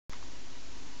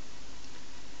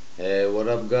Hey, what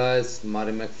up guys?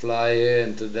 Marty McFly here,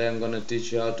 and today I'm gonna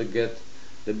teach you how to get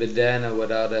the bandana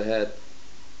without a head.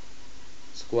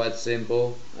 It's quite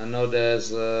simple. I know there's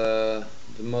the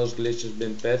most glitches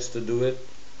been patched to do it,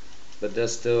 but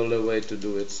there's still a way to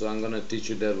do it, so I'm gonna teach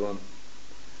you that one.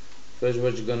 First,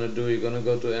 what you're gonna do, you're gonna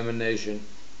go to amunation,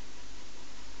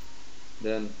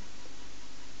 then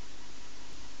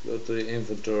go to the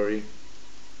inventory,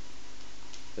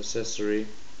 accessory,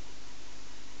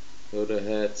 go to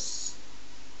heads,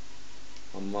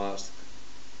 unmask,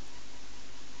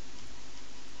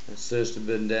 and search the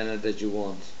bandana that you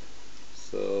want.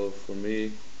 So for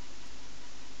me,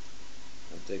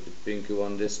 I'll take the pinky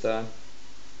one this time.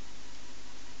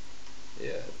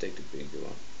 Yeah, I'll take the pinky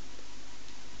one.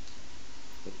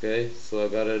 Okay, so I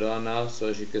got it on now, so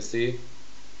as you can see.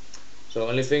 So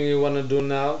only thing you want to do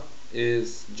now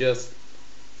is just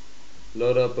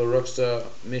load up a Rockstar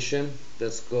mission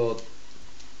that's called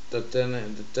the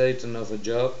Titan of a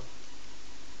Job.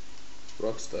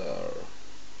 Rockstar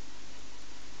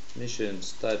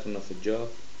missions, Titan of a Job.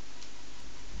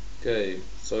 Okay,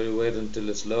 so you wait until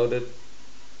it's loaded.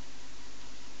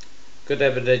 Could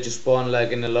happen that you spawn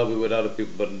like in a lobby with other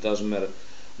people, but it doesn't matter.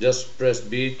 Just press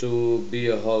B to be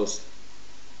a host.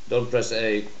 Don't press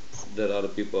A that other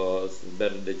people are hosts. It's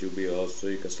better that you be a host so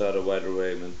you can start a wider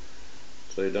way, man.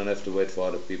 So you don't have to wait for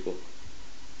other people.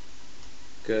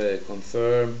 Okay,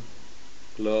 confirm,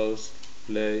 close,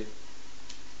 play.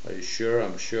 Are you sure?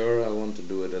 I'm sure. I want to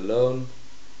do it alone.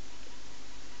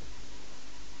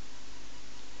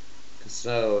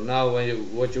 So now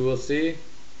what you will see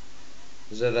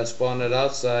is that I spawned it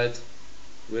outside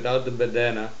without the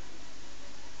bandana.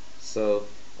 So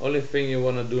only thing you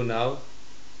want to do now,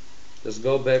 just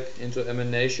go back into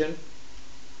amunation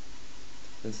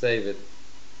and save it.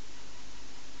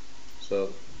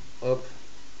 So up,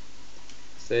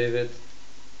 save it,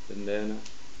 bandana,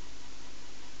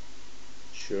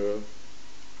 sure,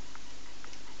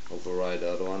 override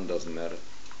the other one, doesn't matter,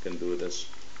 you can do this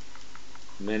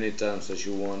many times as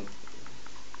you want.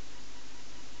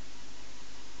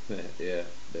 Yeah,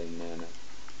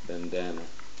 bandana.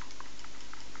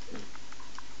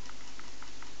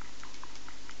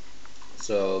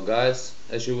 So guys,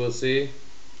 as you will see,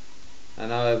 I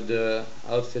now have the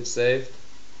outfit saved,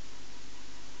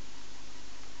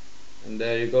 and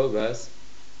there you go guys.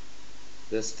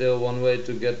 There's still one way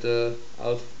to get the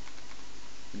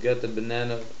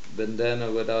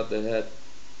bandana without the head.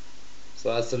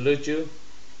 So I salute you.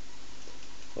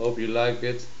 Hope you like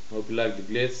it. Hope you like the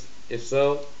glitch. If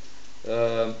so,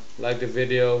 like the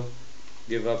video,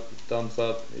 give up a thumbs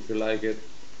up if you like it.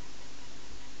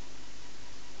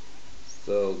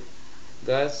 So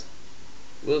guys,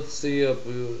 we'll see you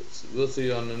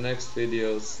on the next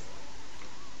videos,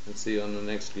 and see you on the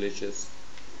next glitches.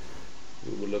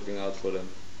 We'll be looking out for them.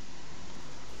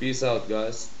 Peace out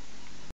guys.